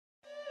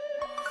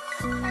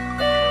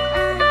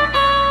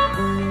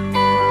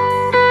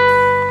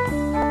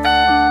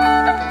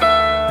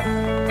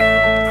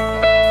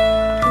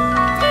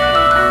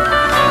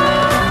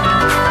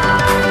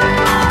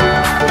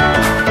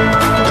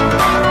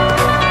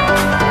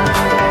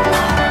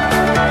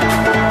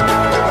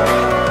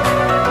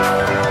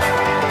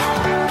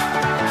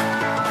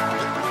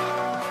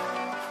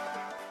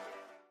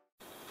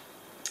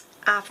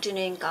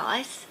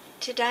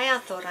today I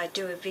thought I'd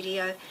do a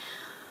video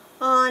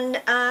on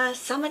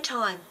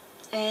summertime,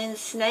 and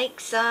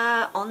snakes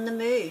are on the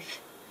move.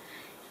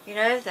 You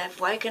know,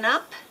 they've woken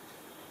up,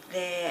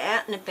 they're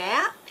out and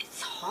about,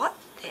 it's hot,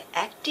 they're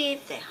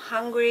active, they're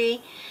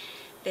hungry,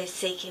 they're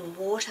seeking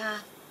water,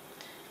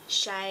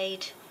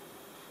 shade,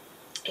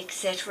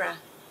 etc.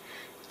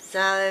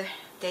 So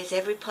there's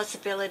every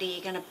possibility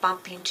you're going to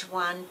bump into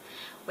one,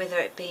 whether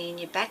it be in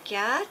your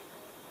backyard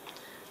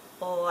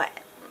or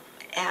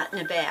out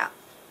and about.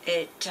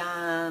 It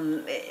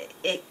can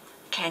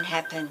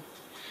happen.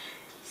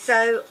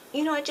 So,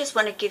 you know, I just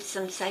want to give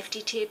some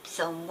safety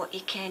tips on what you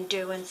can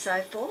do and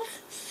so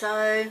forth.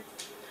 So,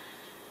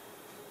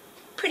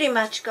 pretty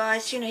much,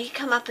 guys, you know, you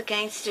come up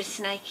against a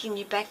snake in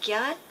your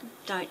backyard,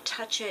 don't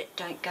touch it,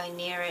 don't go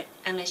near it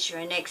unless you're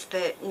an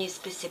expert and you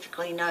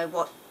specifically know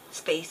what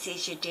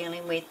species you're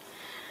dealing with.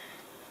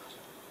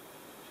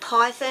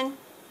 Python,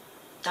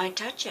 don't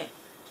touch it.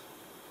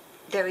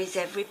 There is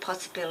every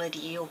possibility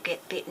you'll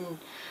get bitten.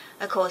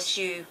 Of course,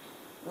 you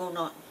will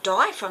not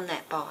die from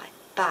that bite,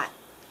 but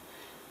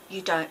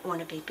you don't want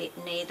to be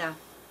bitten either.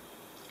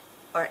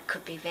 Or it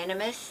could be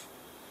venomous,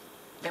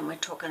 then we're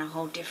talking a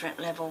whole different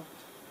level.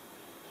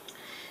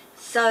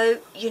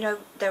 So, you know,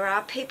 there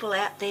are people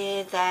out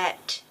there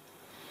that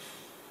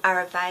are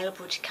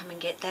available to come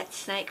and get that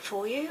snake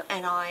for you,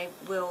 and I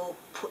will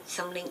put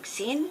some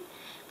links in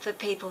for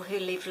people who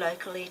live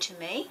locally to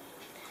me,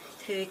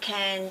 who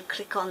can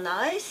click on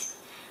those,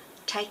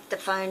 take the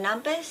phone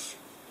numbers,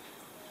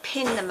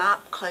 pin them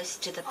up close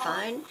to the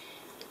phone.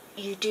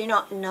 You do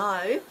not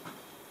know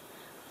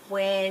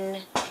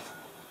when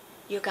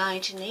you're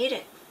going to need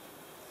it,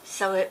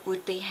 so it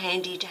would be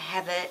handy to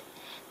have it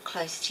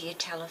close to your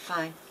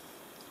telephone.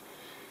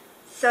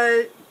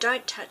 So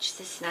don't touch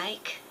the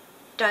snake,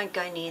 don't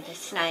go near the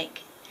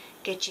snake.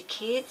 Get your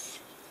kids,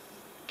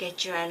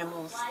 get your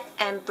animals,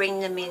 and bring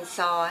them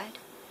inside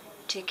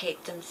to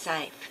keep them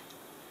safe.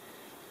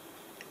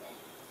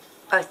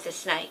 Both the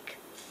snake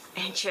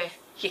and your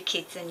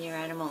kids and your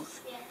animals.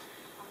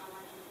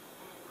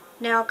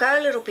 Now I'll go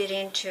a little bit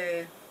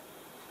into,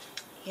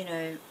 you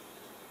know,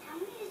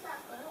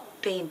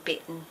 being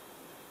bitten.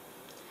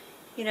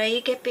 You know,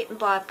 you get bitten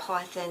by a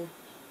python,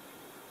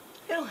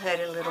 it'll hurt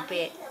a little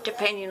bit,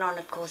 depending on,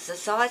 of course, the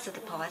size of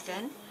the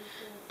python.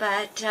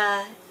 But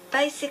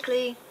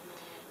basically,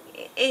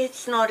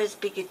 it's not as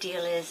big a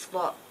deal as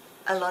what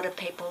a lot of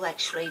people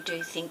actually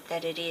do think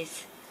that it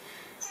is.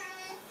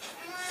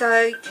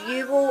 So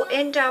you will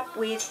end up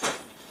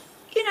with,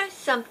 you know,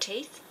 some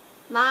teeth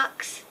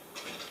marks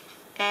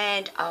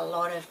and a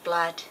lot of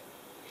blood.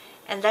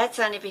 And that's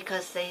only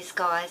because these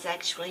guys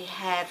actually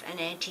have an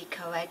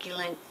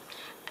anticoagulant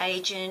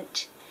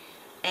agent,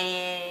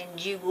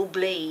 and you will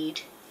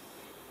bleed.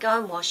 Go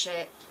and wash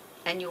it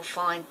and you'll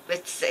find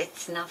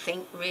it's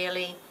nothing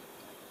really.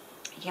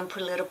 You can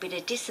put a little bit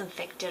of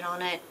disinfected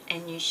on it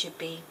and you should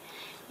be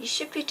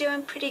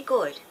doing pretty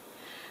good.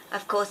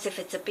 Of course, if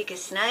it's a bigger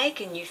snake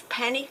and you've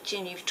panicked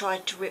and you've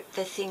tried to rip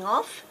the thing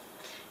off,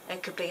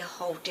 it could be a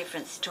whole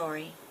different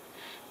story.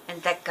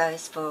 And that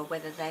goes for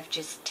whether they've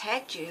just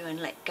tagged you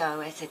and let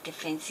go as a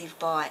defensive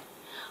bite,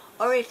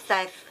 or if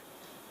they've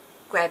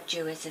grabbed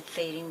you as a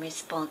feeding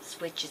response,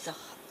 which is a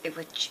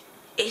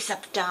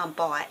darn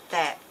bite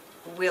that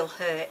will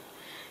hurt.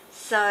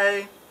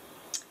 So,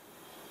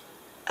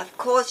 of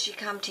course, you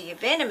come to your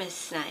venomous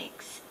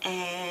snakes,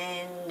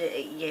 and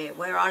yeah,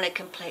 we're on a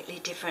completely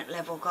different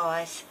level,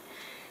 guys.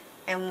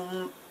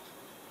 And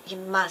you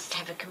must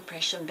have a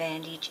compression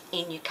bandage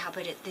in your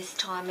cupboard at this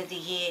time of the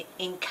year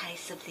in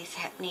case of this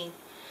happening.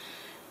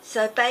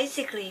 So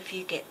basically, if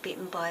you get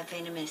bitten by a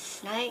venomous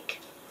snake,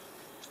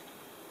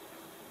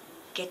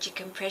 get your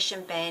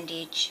compression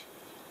bandage.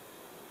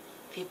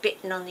 If you're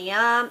bitten on the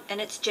arm,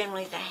 and it's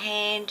generally the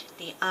hand,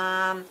 the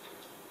arm,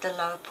 the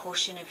lower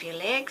portion of your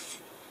legs,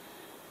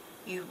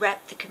 you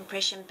wrap the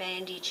compression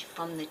bandage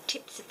from the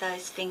tips of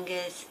those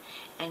fingers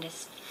and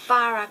as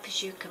far up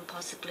as you can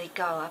possibly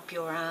go up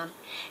your arm,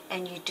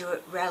 and you do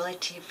it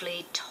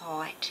relatively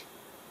tight.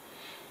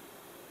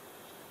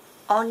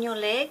 On your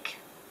leg,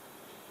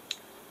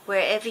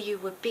 wherever you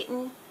were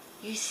bitten,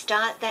 you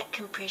start that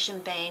compression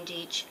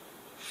bandage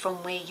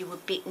from where you were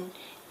bitten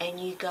and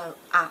you go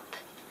up.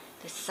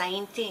 The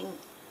same thing,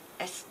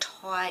 as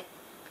tight,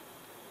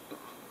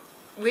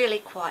 really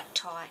quite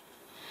tight.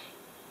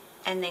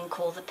 And then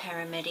call the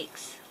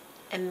paramedics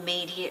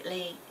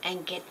immediately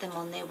and get them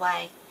on their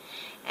way,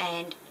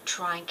 and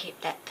try and keep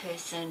that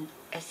person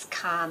as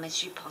calm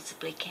as you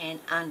possibly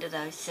can under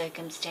those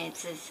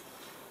circumstances.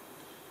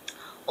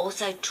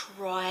 Also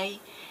try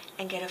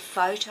and get a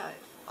photo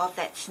of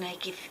that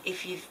snake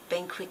if you've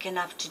been quick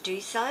enough to do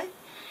so.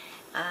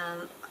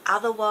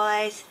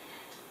 Otherwise,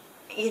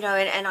 you know,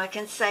 and I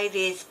can say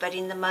this, but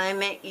in the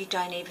moment you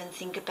don't even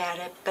think about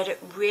it, but it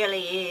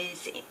really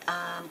is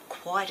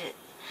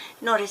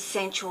not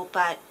essential,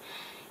 but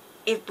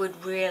it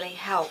would really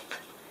help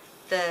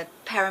the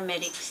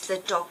paramedics, the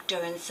doctor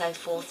and so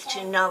forth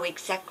to know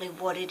exactly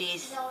what it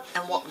is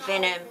and what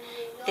venom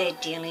they're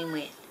dealing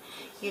with.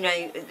 You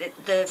know,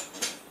 the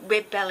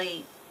red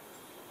belly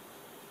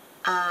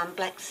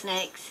black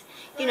snakes.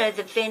 You know,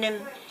 the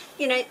venom,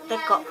 you know,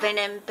 they've got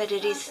venom, but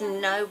it is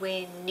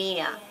nowhere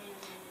near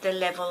the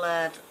level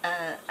of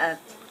a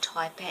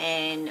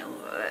taipan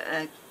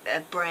or a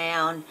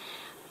brown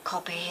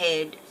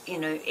copperhead. You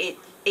know, it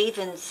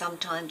even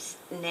sometimes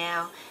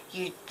now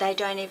they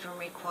don't even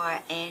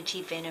require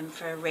anti-venom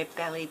for a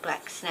red-bellied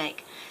black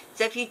snake.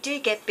 So if you do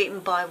get bitten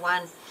by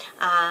one,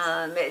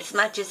 as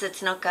much as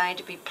it's not going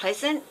to be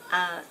pleasant,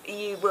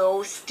 you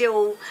will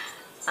still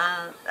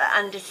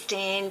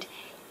understand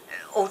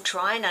or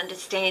try and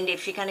understand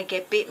if you're going to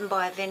get bitten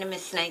by a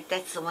venomous snake,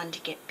 that's the one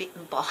to get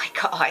bitten by,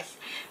 guys.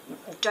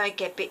 Don't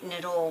get bitten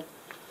at all.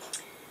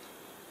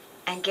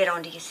 And get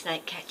onto your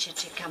snake catcher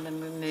to come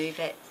and remove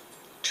it.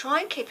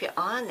 Try and keep your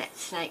eye on that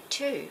snake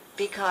too,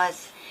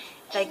 because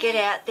they get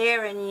out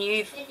there and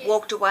you've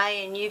walked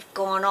away and you've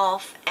gone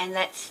off and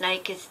that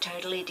snake has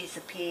totally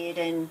disappeared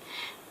and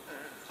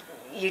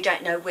you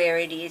don't know where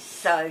it is.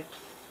 So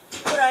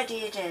good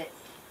idea to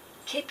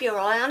keep your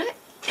eye on it,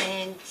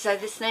 and so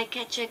the snake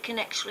catcher can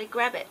actually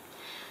grab it.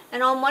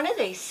 And on one of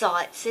these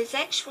sites there's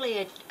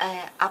actually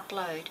a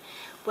upload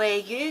where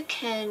you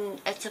can,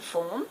 it's a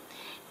form,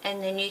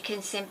 and then you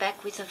can send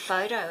back with a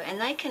photo and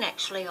they can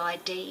actually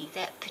ID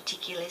that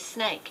particular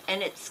snake,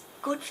 and it's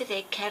good for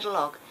their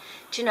catalogue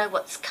to know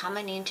what's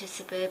coming into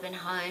suburban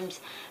homes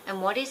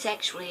and what is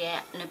actually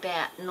out and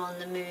about and on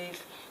the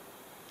move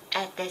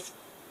at this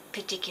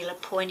particular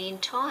point in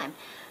time.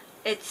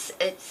 It's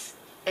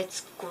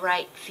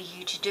great for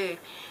you to do.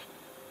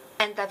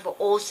 And they've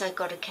also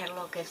got a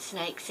catalogue of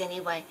snakes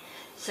anyway,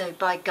 so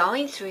by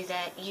going through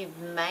that you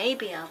may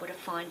be able to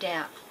find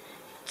out.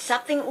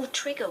 Something will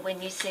trigger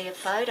when you see a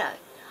photo.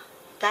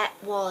 That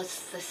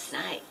was the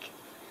snake.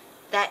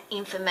 That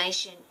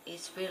information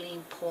is really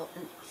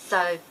important.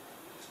 So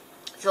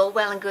it's all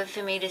well and good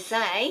for me to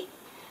say.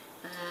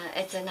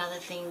 It's another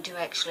thing to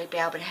actually be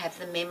able to have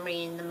the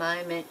memory in the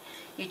moment.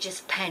 You're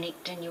just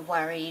panicked and you're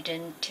worried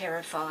and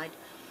terrified.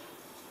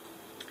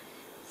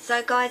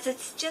 So guys,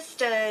 it's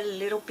just a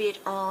little bit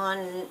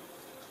on,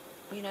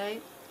 you know,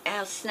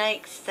 our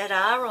snakes that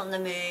are on the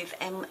move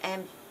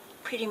and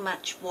pretty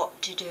much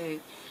what to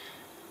do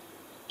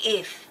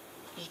if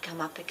you come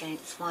up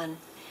against one.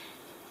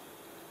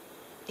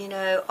 You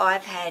know,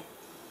 I've had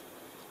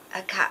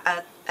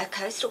a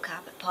coastal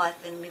carpet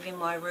python live in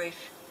my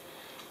roof.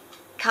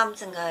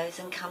 Comes and goes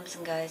and comes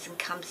and goes and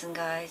comes and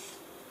goes.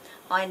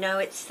 I know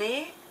it's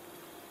there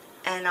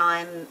and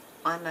I'm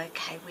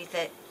okay with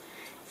it.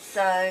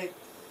 So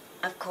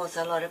of course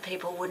a lot of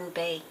people wouldn't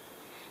be,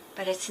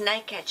 but a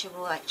snake catcher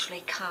will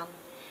actually come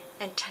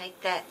and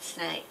take that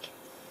snake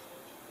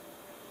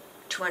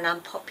to an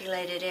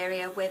unpopulated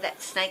area where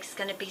that snake's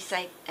going to be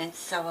safe, and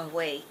so are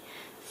we.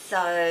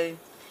 So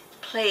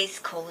please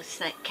call a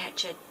snake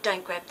catcher.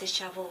 Don't grab the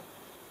shovel.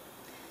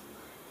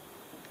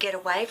 Get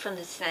away from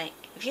the snake.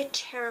 If you're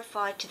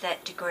terrified to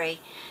that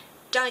degree,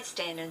 don't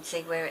stand and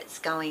see where it's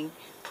going.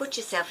 Put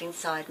yourself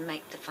inside and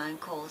make the phone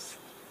calls.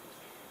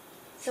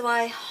 So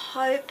I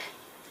hope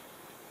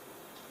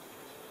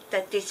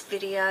that this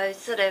video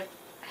sort of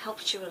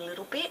helps you a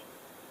little bit,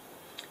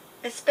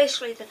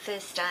 especially the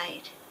first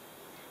aid,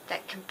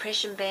 that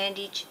compression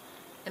bandage,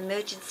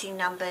 emergency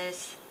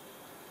numbers,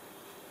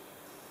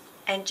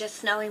 and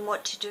just knowing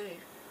what to do.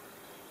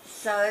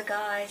 So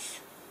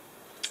guys,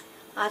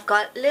 I've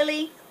got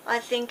Lily, I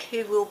think,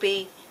 who will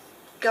be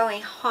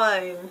going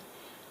home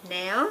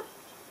now,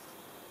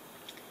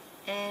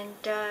 and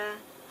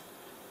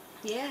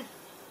yeah,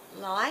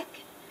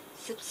 like,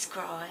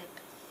 subscribe,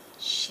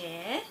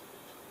 share,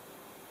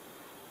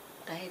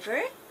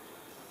 favorite.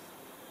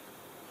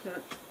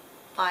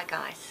 Bye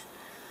guys.